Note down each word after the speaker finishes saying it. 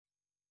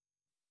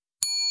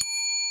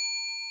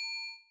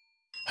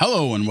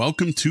Hello and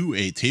welcome to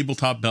a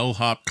Tabletop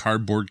Bellhop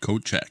cardboard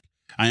coat check.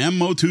 I am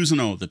Mo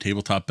Tuzano, the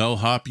Tabletop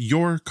Bellhop,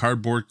 your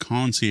cardboard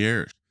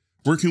concierge,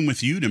 working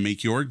with you to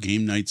make your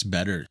game nights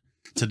better.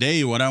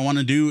 Today, what I want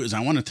to do is I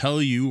want to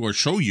tell you or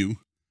show you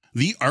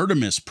the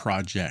Artemis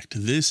Project.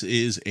 This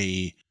is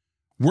a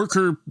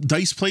worker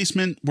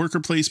placement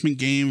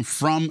game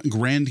from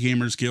Grand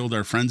Gamers Guild,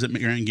 our friends at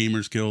Grand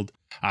Gamers Guild,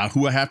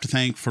 who I have to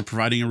thank for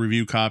providing a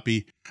review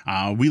copy.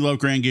 We love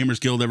Grand Gamers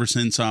Guild ever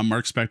since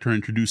Mark Spector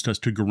introduced us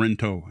to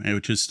Garinto,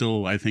 which is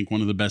still, I think,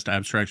 one of the best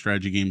abstract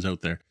strategy games out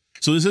there.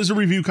 So this is a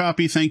review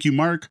copy. Thank you,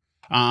 Mark.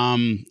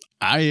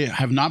 I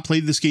have not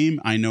played this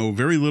game. I know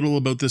very little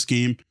about this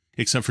game,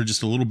 except for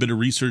just a little bit of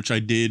research I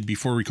did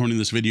before recording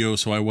this video.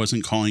 So I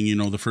wasn't calling,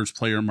 the first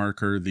player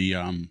marker,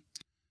 the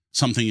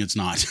something it's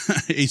not,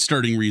 a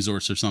starting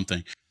resource or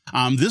something.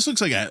 This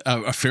looks like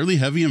a fairly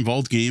heavy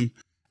involved game,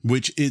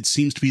 which it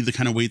seems to be the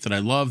kind of weight that I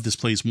love. This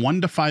plays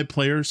 1 to 5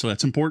 players, so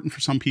that's important for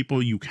some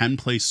people. You can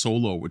play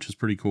solo, which is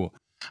pretty cool.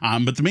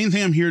 But the main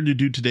thing I'm here to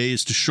do today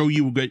is to show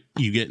you what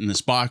you get in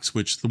this box,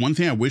 which the one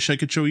thing I wish I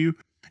could show you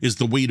is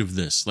the weight of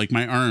this. Like,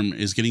 my arm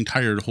is getting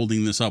tired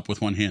holding this up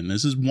with one hand.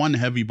 This is one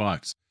heavy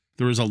box.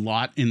 There is a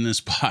lot in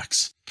this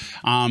box.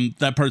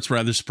 That part's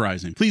rather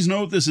surprising. Please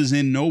note, this is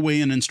in no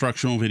way an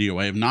instructional video.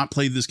 I have not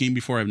played this game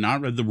before. I have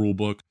not read the rule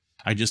book.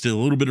 I just did a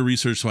little bit of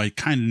research, so I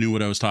kind of knew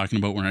what I was talking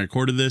about when I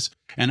recorded this,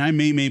 and I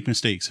may make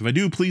mistakes. If I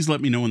do, please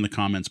let me know in the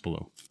comments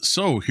below.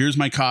 So here's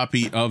my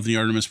copy of the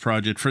Artemis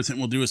Project. First thing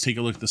we'll do is take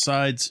a look at the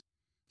sides.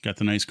 Got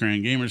the nice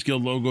Grand Gamers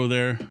Guild logo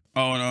there.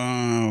 Oh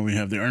no, we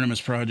have the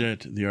Artemis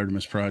Project, the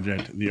Artemis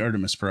Project, the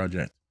Artemis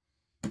Project.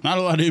 Not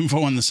a lot of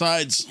info on the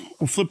sides.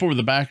 We'll flip over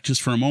the back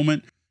just for a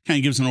moment. Kind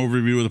of gives an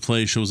overview of the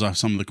play, shows off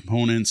some of the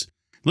components.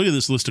 Look at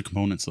this list of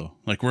components, though.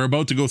 Like, we're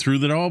about to go through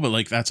that all, but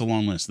like, that's a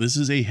long list. This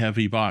is a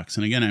heavy box.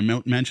 And again, I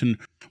mentioned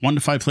 1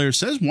 to 5 players.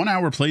 Says 1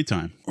 hour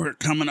playtime. We're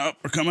coming up.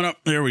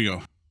 There we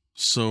go.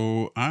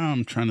 So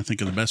I'm trying to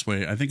think of the best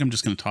way. I think I'm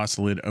just going to toss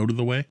the lid out of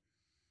the way.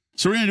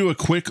 So we're going to do a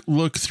quick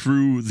look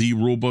through the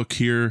rule book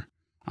here.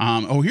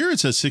 Here it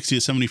says 60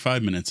 to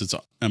 75 minutes. It's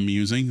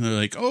amusing. They're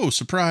like, oh,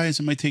 surprise,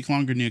 it might take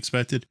longer than you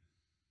expected.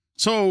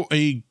 So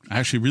a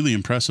actually really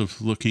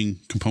impressive looking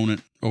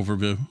component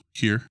overview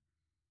here.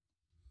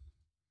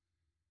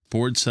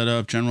 Board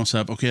setup, general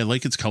setup. Okay, I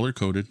like it's color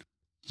coded.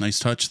 Nice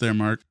touch there,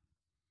 Mark.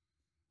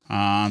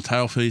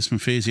 Tile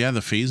placement phase. Yeah,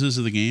 the phases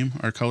of the game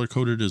are color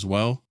coded as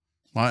well.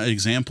 A lot of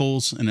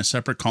examples in a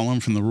separate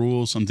column from the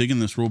rules. I'm digging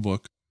this rule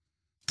book.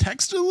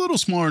 Text is a little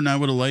smaller than I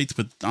would have liked,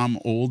 but I'm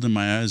old and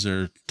my eyes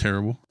are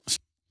terrible.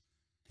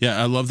 Yeah,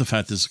 I love the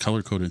fact this is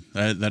color coded.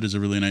 That is a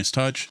really nice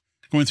touch.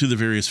 Going through the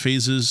various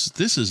phases.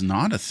 This is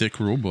not a thick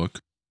rule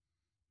book.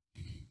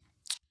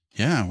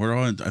 Yeah, we're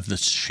all at the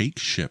shake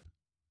ship.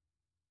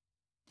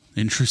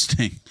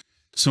 Interesting.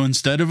 So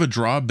instead of a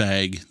draw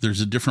bag,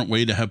 there's a different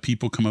way to have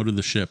people come out of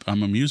the ship.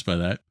 I'm amused by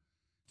that.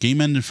 Game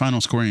end and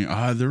final scoring.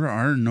 There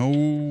are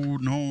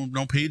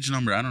no page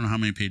number. I don't know how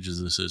many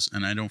pages this is,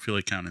 and I don't feel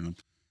like counting them.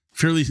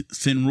 Fairly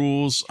thin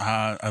rules.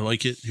 I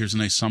like it. Here's a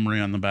nice summary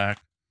on the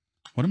back.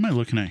 What am I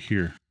looking at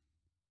here?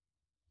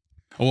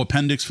 Oh,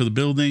 appendix for the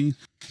building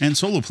and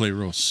solo play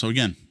rules. So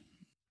again,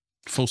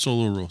 full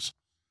solo rules.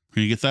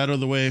 We're going to get that out of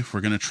the way. We're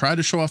going to try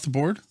to show off the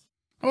board.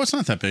 Oh, it's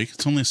not that big.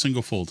 It's only a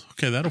single fold.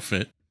 Okay, that'll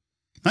fit.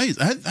 Nice.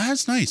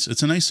 That's nice.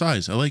 It's a nice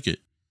size. I like it.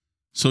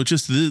 So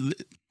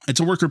it's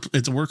a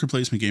worker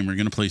placement game. We're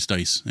going to place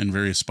dice in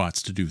various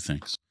spots to do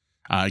things.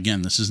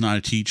 Again, this is not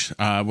a teach.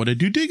 What I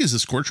do dig is the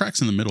score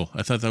tracks in the middle.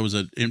 I thought that was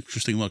an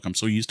interesting look. I'm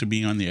so used to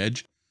being on the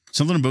edge.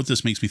 Something about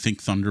this makes me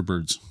think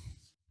Thunderbirds.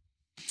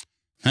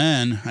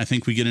 And I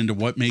think we get into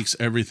what makes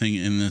everything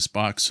in this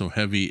box so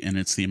heavy, and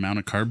it's the amount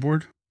of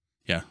cardboard.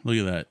 Yeah, look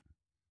at that.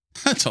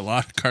 That's a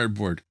lot of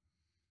cardboard.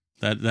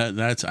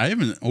 That's I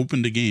haven't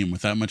opened a game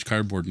with that much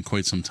cardboard in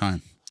quite some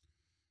time.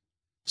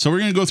 So we're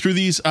going to go through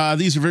these.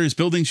 These are various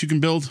buildings you can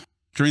build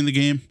during the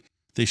game.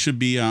 They should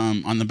be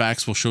on the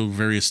backs. Will show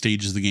various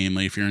stages of the game.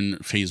 Like if you're in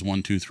phase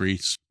 1, 2, 3,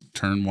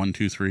 turn 1,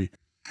 2, 3,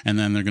 and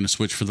then they're going to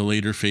switch for the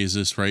later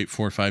phases, right?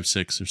 4, 5,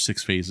 6. There's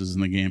 6 phases in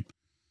the game.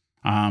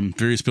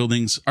 Various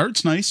buildings.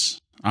 Art's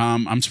nice.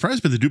 I'm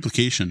surprised by the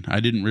duplication.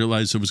 I didn't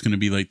realize there was going to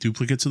be like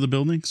duplicates of the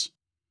buildings,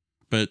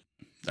 but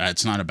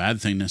that's not a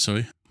bad thing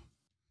necessarily.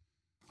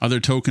 Other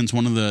tokens,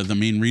 one of the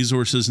main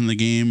resources in the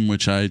game,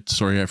 which I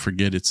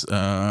forget. It's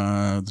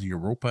the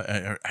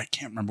Europa. I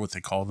can't remember what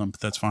they call them, but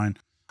that's fine.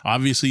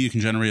 Obviously, you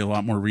can generate a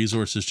lot more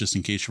resources just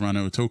in case you run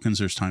out of tokens.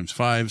 There's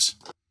 ×5s.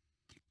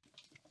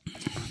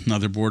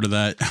 Another board of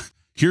that.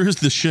 Here's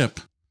the ship.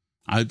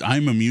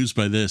 I'm amused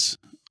by this.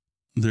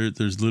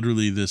 There's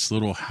literally this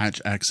little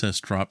hatch access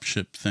drop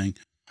ship thing.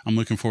 I'm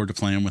looking forward to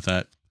playing with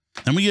that.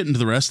 Then we get into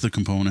the rest of the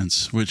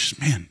components, which,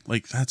 man,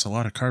 like, that's a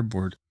lot of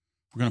cardboard.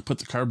 We're going to put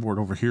the cardboard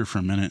over here for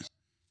a minute.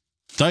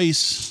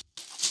 Dice.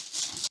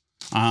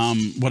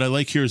 What I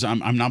like here is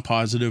I'm not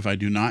positive. I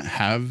do not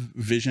have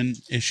vision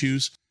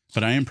issues.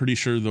 but I am pretty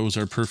sure those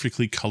are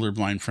perfectly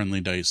colorblind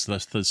friendly dice.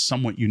 That's the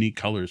somewhat unique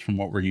colors from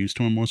what we're used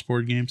to in most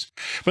board games.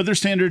 But they're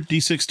standard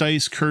D6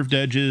 dice, curved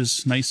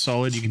edges, nice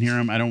solid. You can hear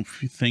them. I don't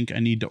think I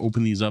need to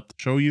open these up to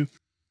show you.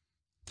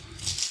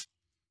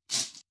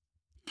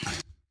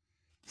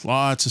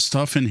 Lots of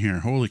stuff in here.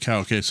 Holy cow.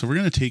 Okay, so we're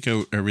going to take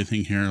out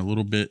everything here a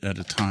little bit at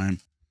a time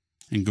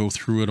and go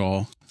through it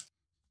all.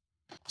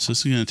 So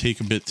this is going to take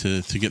a bit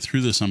to get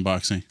through this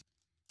unboxing.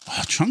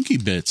 Oh, chunky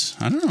bits.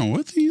 I don't know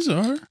what these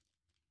are.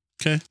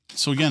 Okay,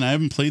 so again, I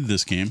haven't played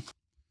this game.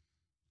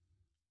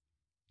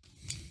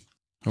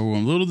 Oh,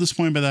 I'm a little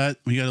disappointed by that.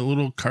 We got a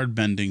little card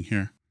bending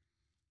here.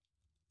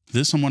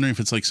 This, I'm wondering if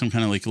it's like some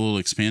kind of like a little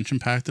expansion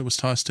pack that was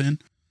tossed in.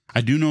 I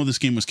do know this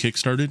game was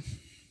Kickstarted,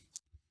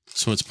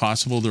 so it's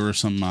possible there were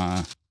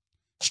some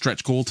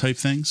stretch goal type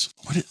things.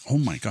 Oh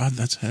my God,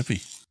 that's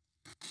heavy.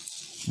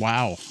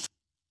 Wow.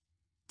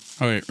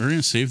 All right, we're going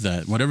to save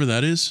that. Whatever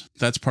that is,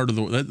 that's part of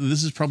the...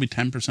 This is probably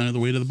 10% of the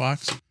weight of the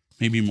box.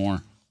 Maybe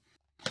more.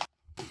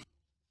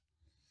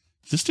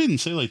 This didn't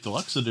say like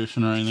deluxe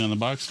edition or anything on the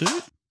box, did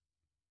it?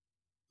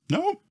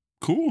 Nope.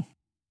 Cool.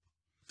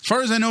 As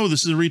far as I know,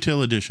 this is a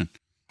retail edition.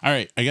 All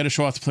right, I got to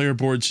show off the player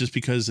boards just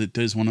because it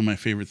is one of my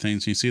favorite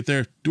things. You see it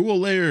there? Dual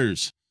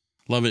layers.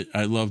 Love it.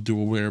 I love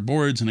dual layer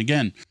boards. And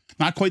again,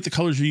 not quite the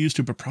colors you're used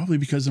to, but probably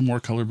because they're more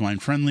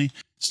colorblind friendly.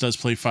 This does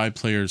play 5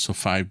 players, so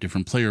 5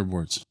 different player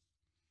boards.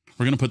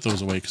 We're going to put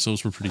those away because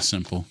those were pretty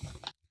simple.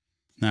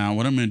 Now,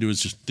 what I'm going to do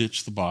is just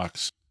ditch the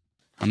box.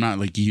 I'm not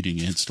like eating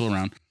it. It's still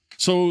around.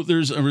 So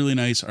there's a really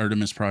nice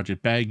Artemis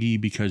Project baggie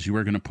because you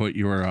are going to put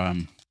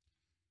your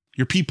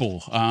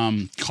people,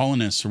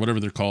 colonists or whatever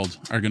they're called,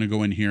 are going to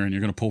go in here and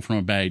you're going to pull from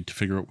a bag to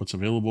figure out what's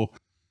available.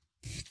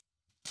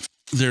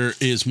 There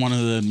is one of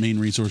the main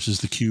resources,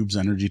 the cubes,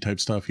 energy type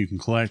stuff you can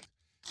collect.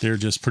 They're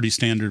just pretty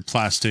standard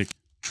plastic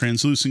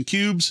translucent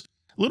cubes,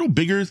 a little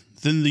bigger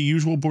than the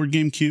usual board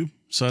game cube.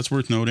 So that's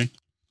worth noting.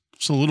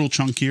 Just a little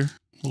chunkier,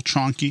 a little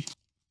chonky.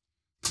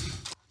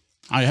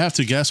 I have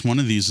to guess one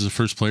of these is a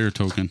first player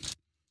token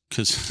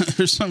because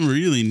there's some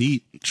really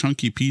neat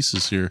chunky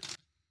pieces here.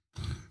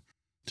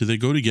 Do they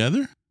go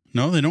together?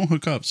 No, they don't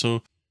hook up.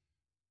 So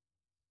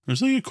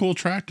there's like a cool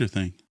tractor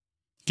thing.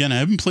 Again, I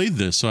haven't played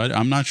this, so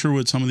I'm not sure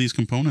what some of these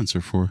components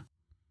are for.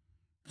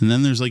 And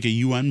then there's like a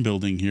UN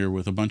building here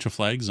with a bunch of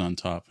flags on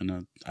top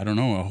and I don't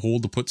know, a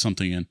hole to put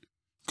something in.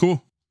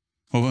 Cool.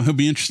 Well, it'll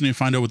be interesting to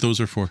find out what those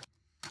are for.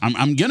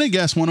 I'm going to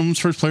guess one of them's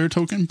first player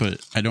token,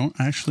 but I don't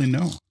actually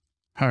know.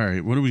 All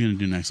right, what are we going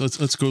to do next?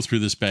 Let's go through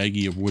this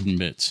baggie of wooden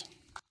bits.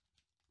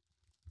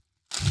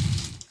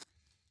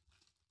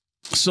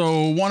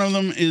 So one of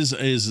them is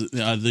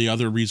the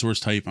other resource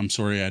type. I'm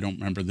sorry, I don't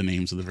remember the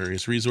names of the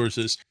various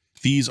resources.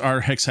 These are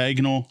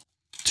hexagonal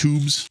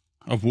tubes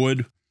of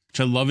wood,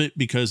 which I love it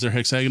because they're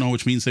hexagonal,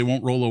 which means they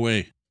won't roll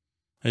away.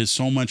 It is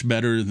so much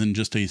better than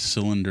just a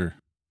cylinder.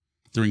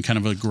 They're in kind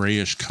of a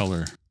grayish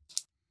color.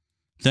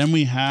 Then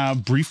we have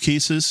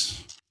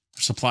briefcases,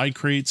 supply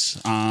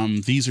crates.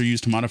 These are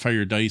used to modify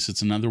your dice.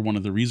 It's another one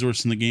of the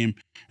resources in the game.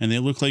 And they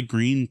look like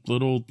green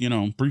little,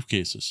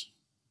 briefcases.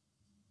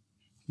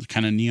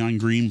 Kind of neon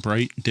green,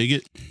 bright. Dig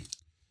it.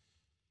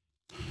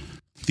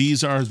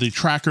 These are the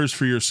trackers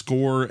for your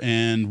score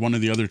and one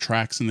of the other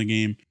tracks in the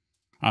game.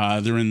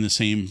 They're in the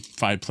same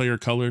 5-player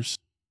colors.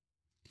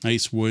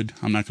 Nice wood.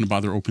 I'm not going to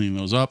bother opening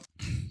those up.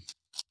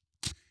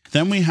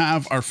 Then we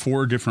have our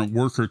 4 different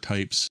worker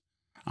types.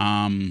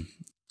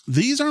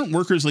 These aren't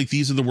workers like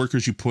these are the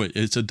workers you put.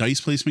 It's a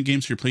dice placement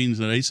game, so you're playing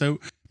the dice out.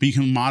 But you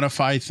can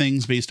modify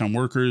things based on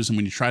workers. And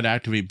when you try to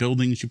activate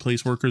buildings, you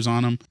place workers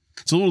on them.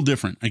 It's a little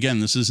different. Again,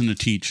 this isn't a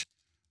teach.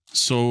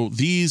 So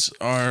these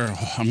are,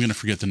 I'm going to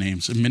forget the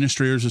names,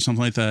 administrators or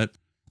something like that.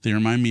 They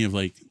remind me of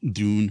like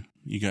Dune.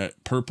 You got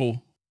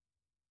purple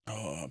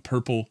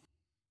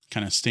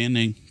kind of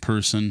standing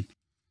person.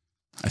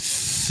 I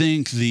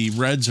think the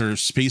reds are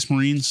Space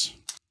Marines.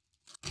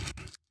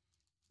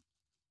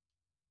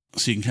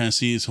 So you can kind of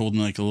see he's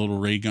holding like a little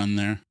ray gun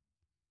there.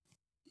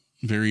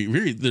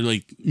 Very, they're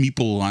like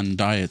meeple on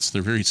diets.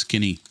 They're very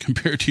skinny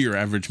compared to your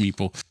average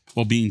meeple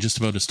while being just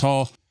about as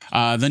tall.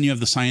 Then you have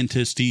the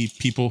scientist-y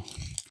people,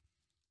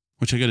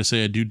 which I got to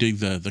say, I do dig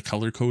the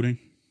color coding.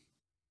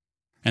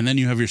 And then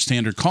you have your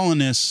standard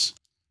colonists,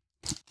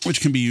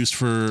 which can be used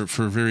for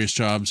various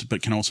jobs,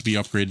 but can also be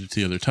upgraded to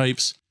the other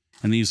types.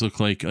 And these look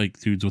like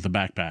dudes with a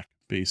backpack,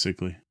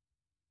 basically.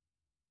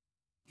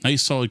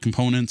 Nice, solid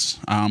components.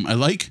 I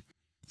like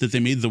that they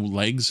made the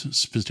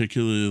legs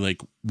particularly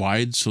like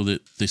wide so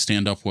that they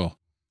stand up well.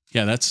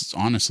 Yeah, that's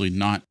honestly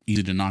not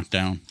easy to knock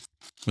down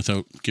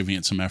without giving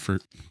it some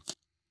effort.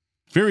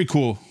 Very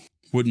cool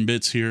wooden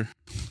bits here.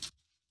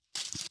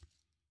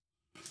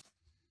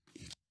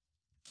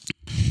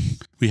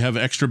 We have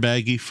extra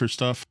baggie for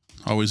stuff.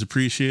 Always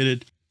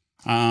appreciated.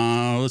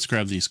 Let's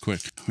grab these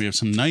quick. We have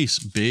some nice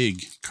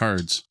big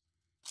cards,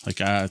 like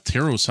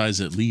tarot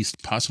size at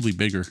least, possibly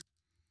bigger.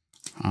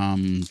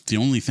 The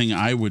only thing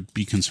I would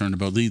be concerned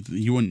about,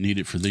 you wouldn't need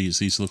it for these.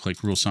 These look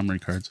like real summary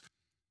cards.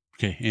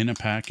 Okay, in a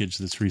package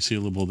that's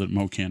resealable that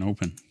Mo can't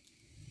open.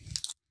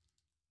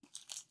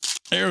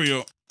 There we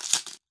go.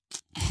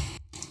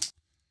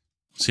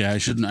 So yeah, I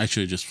should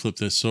have just flipped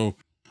this. So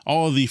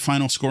all of the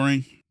final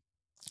scoring,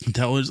 you can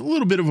tell there's a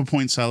little bit of a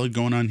point salad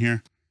going on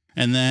here.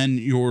 And then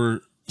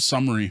your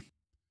summary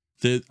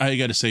that I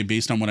got to say,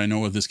 based on what I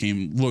know of this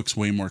game, looks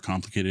way more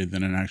complicated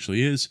than it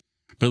actually is,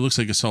 but it looks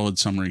like a solid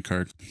summary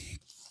card.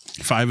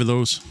 5 of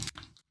those,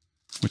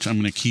 which I'm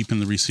going to keep in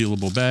the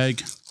resealable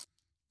bag.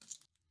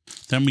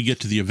 Then we get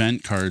to the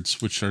event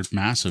cards, which are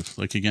massive.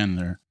 Like, again,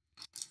 they're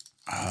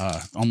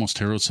almost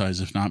tarot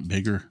size, if not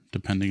bigger,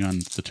 depending on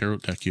the tarot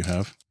deck you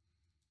have.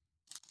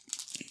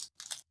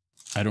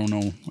 I don't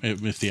know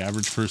if the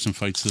average person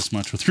fights this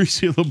much with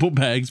resealable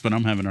bags, but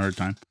I'm having a hard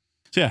time.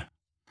 So yeah,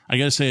 I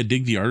gotta say I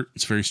dig the art.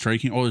 It's very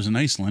striking. Oh, there's a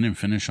nice linen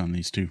finish on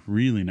these two.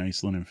 Really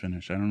nice linen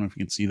finish. I don't know if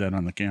you can see that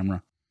on the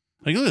camera.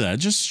 Like, look at that.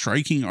 Just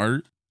striking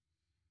art.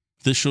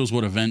 This shows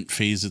what event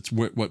phase it's,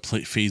 what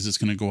phase it's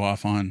going to go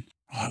off on.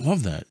 Oh, I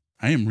love that.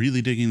 I am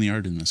really digging the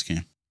art in this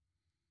game.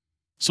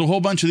 So a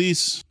whole bunch of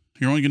these.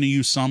 You're only going to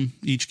use some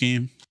each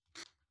game.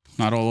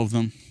 Not all of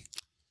them.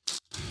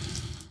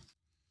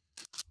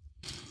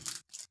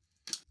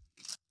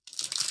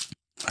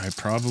 I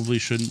probably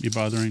shouldn't be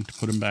bothering to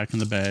put them back in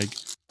the bag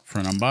for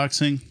an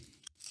unboxing.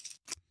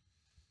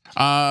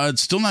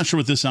 Still not sure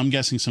what this is. I'm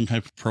guessing some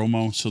type of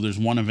promo. So there's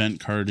one event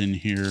card in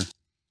here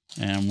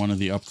and one of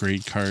the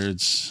upgrade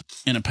cards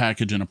in a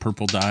package in a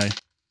purple dye,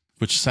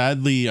 which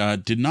sadly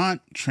did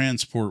not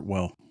transport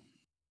well.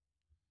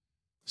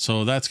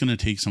 So that's going to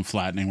take some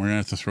flattening. We're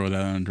going to have to throw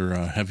that under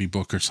a heavy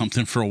book or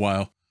something for a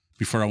while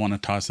before I want to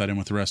toss that in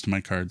with the rest of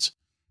my cards.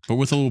 But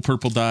with a little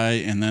purple dye,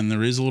 and then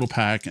there is a little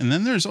pack, and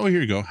then there's, oh,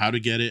 here you go, how to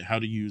get it, how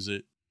to use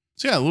it.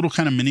 So yeah, a little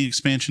kind of mini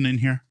expansion in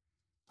here.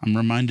 I'm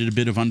reminded a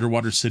bit of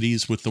Underwater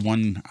Cities with the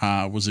one,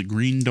 was it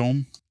Green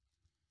Dome?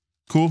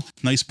 Cool,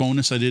 nice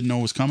bonus I didn't know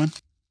was coming.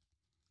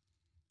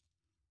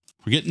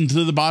 We're getting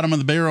to the bottom of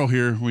the barrel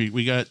here.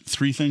 We got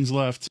 3 things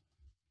left.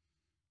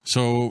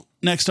 So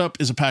next up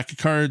is a pack of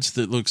cards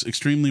that looks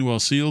extremely well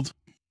sealed.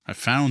 I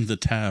found the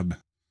tab.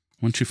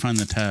 Once you find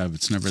the tab,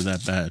 it's never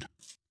that bad.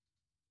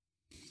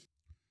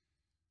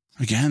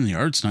 Again, the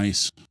art's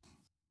nice.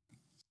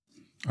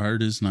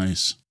 Art is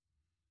nice.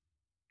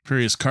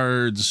 Various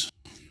cards.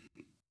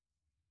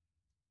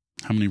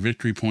 How many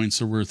victory points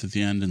they're worth at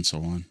the end and so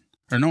on.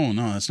 Or no,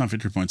 that's not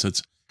victory points.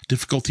 That's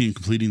difficulty in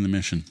completing the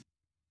mission.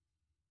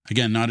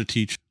 Again, not a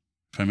teach.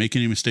 If I make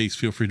any mistakes,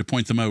 feel free to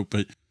point them out,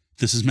 but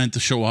this is meant to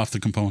show off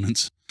the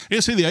components. I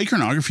gotta say, the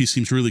iconography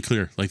seems really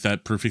clear. Like,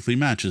 that perfectly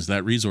matches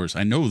that resource.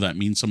 I know that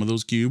means some of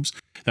those cubes.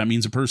 That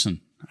means a person.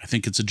 I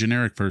think it's a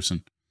generic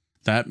person.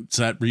 That's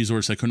that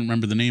resource I couldn't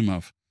remember the name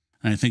of.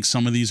 And I think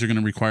some of these are going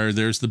to require,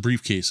 there's the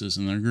briefcases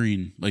and they're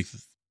green. Like,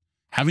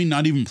 having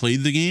not even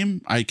played the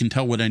game, I can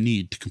tell what I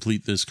need to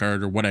complete this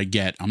card or what I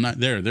get. I'm not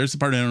there. There's the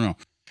part I don't know.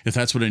 If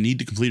that's what I need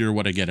to complete or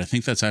what I get. I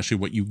think that's actually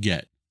what you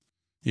get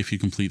if you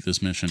complete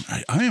this mission.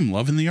 I am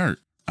loving the art.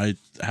 I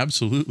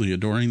absolutely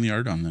adoring the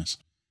art on this.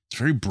 It's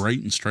very bright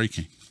and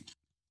striking.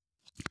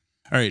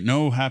 All right,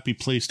 no happy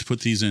place to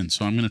put these in,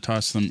 so I'm going to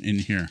toss them in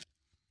here.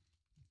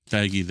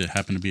 Baggie that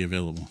happen to be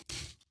available.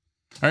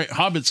 All right,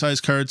 Hobbit size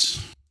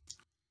cards.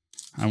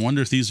 I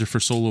wonder if these are for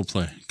solo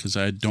play, because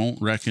I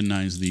don't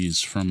recognize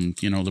these from,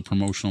 you know, the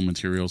promotional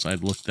materials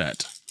I've looked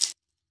at.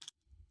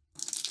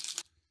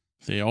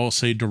 They all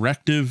say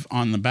directive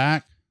on the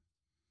back.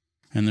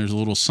 And there's a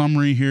little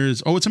summary here.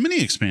 Oh, it's a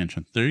mini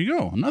expansion. There you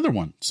go. Another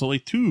one. So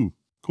like 2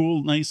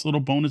 cool, nice little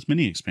bonus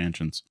mini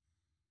expansions.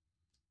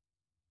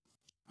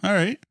 All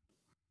right.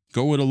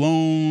 Go it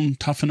alone.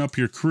 Toughen up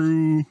your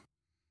crew.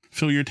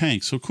 Fill your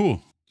tank. So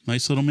cool.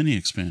 Nice little mini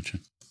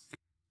expansion.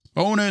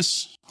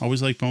 Bonus.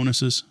 Always like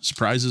bonuses.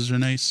 Surprises are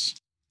nice.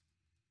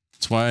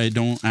 That's why I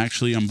don't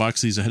actually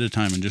unbox these ahead of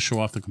time and just show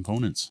off the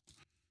components.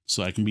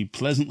 So I can be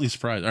pleasantly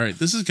surprised. All right.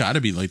 This has got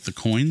to be like the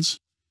coins.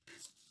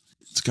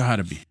 It's got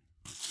to be.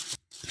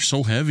 They're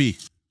so heavy.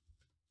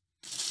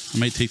 I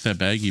might take that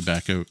baggie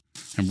back out.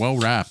 And well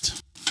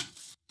wrapped.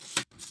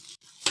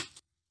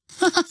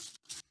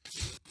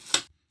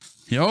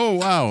 Oh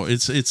wow,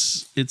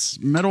 it's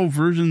metal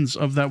versions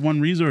of that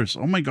one resource.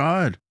 Oh my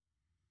god.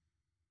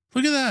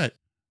 Look at that.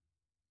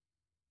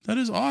 That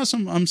is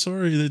awesome. I'm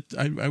sorry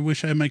that I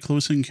wish I had my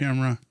close-in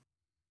camera.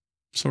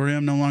 Sorry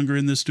I'm no longer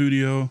in the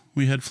studio.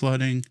 We had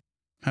flooding.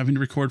 Having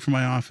to record from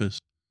my office.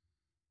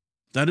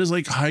 That is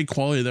like high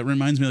quality. That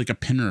reminds me like a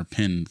pinner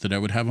pin that I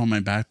would have on my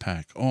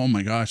backpack. Oh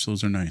my gosh,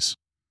 those are nice.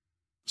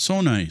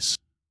 So nice.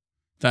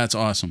 That's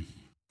awesome.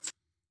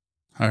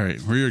 All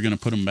right, we're going to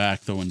put them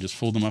back though and just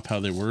fold them up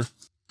how they were.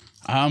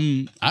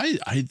 My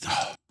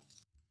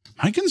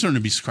concern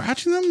would be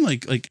scratching them.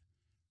 Like,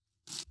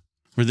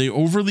 were they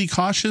overly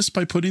cautious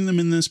by putting them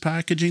in this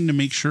packaging to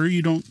make sure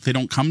they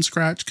don't come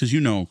scratched? Because you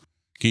know,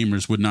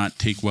 gamers would not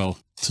take well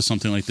to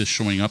something like this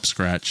showing up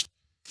scratched.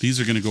 These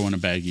are going to go in a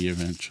baggie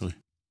eventually.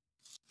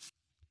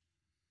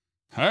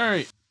 All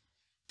right.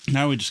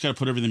 Now we just got to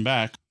put everything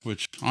back,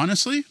 which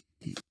honestly,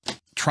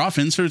 trough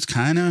insert's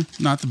kind of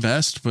not the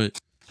best, but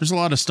there's a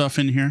lot of stuff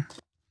in here.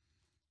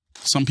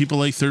 Some people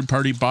like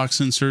third-party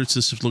box inserts.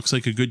 This looks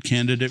like a good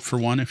candidate for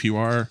one if you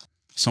are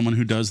someone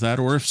who does that,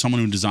 or if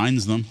someone who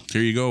designs them.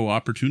 There you go.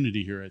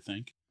 Opportunity here, I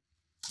think.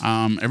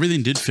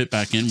 Everything did fit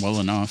back in well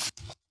enough.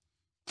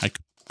 I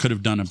could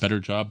have done a better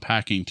job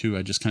packing too.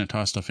 I just kind of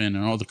tossed stuff in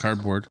and all the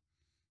cardboard.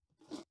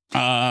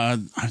 Okay.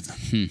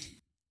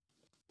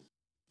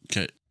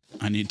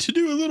 I need to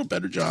do a little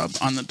better job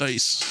on the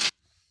dice.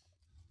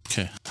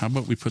 Okay. How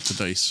about we put the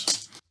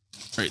dice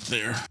right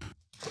there?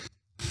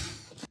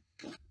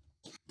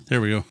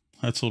 There we go.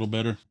 That's a little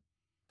better.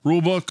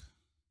 Rule book.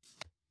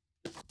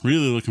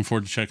 Really looking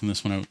forward to checking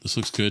this one out. This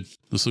looks good.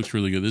 This looks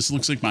really good. This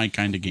looks like my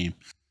kind of game.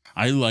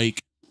 I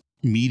like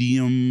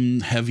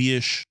medium,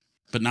 heavy-ish,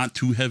 but not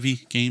too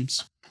heavy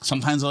games.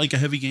 Sometimes I like a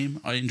heavy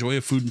game. I enjoy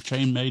a food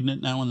chain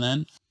magnet now and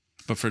then.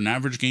 But for an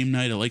average game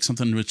night, I like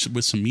something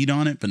with some meat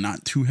on it, but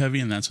not too heavy,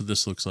 and that's what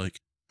this looks like.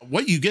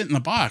 What you get in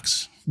the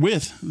box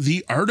with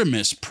the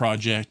Artemis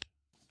Project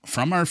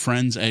from our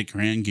friends at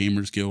Grand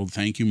Gamers Guild.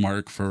 Thank you,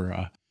 Mark,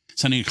 for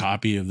sending a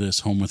copy of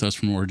this home with us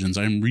from Origins.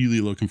 I'm really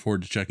looking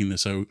forward to checking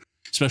this out,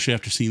 especially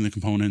after seeing the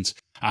components.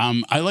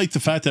 I like the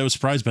fact that I was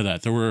surprised by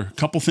that. There were a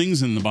couple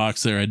things in the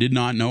box there I did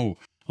not know,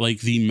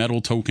 like the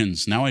metal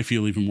tokens. Now I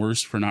feel even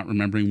worse for not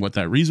remembering what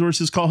that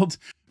resource is called,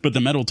 but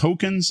the metal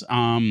tokens,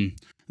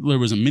 there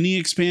was a mini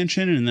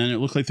expansion, and then it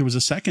looked like there was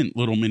a second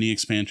little mini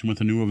expansion with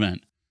a new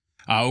event.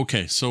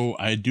 Okay, so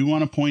I do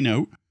want to point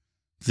out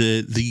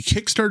the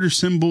Kickstarter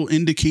symbol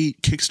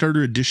indicate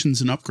Kickstarter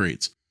additions and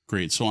upgrades.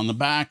 Great. So on the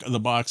back of the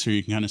box here,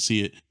 you can kind of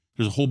see it.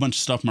 There's a whole bunch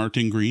of stuff marked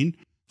in green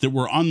that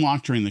were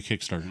unlocked during the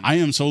Kickstarter. I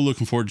am so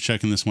looking forward to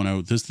checking this one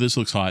out. This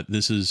looks hot.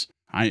 This is,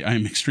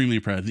 I'm extremely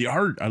proud. The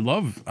art, I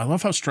love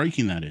how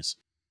striking that is.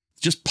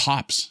 It just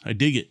pops. I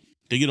dig it.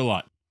 Dig it a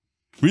lot.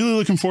 Really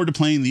looking forward to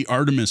playing the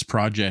Artemis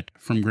Project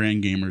from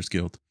Grand Gamers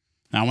Guild.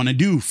 Now, when I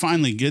do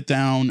finally get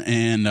down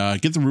and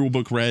get the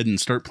rulebook read and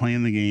start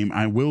playing the game,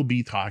 I will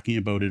be talking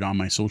about it on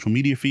my social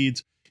media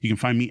feeds. You can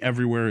find me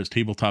everywhere as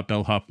Tabletop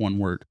Bellhop, one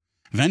word.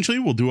 Eventually,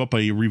 we'll do up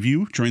a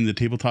review during the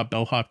Tabletop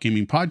Bellhop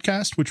Gaming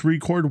Podcast, which we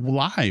record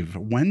live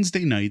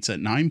Wednesday nights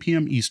at 9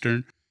 p.m.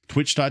 Eastern,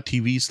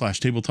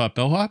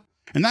 twitch.tv/tabletopbellhop.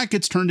 And that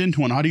gets turned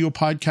into an audio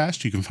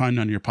podcast you can find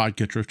on your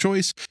podcatcher of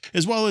choice,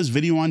 as well as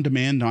video on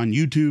demand on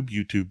YouTube,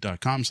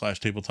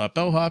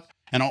 youtube.com/tabletopbellhop.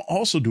 And I'll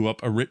also do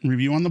up a written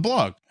review on the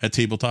blog at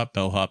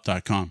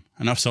tabletopbellhop.com.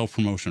 Enough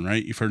self-promotion,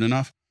 right? You've heard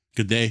enough?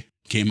 Good day.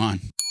 Game on.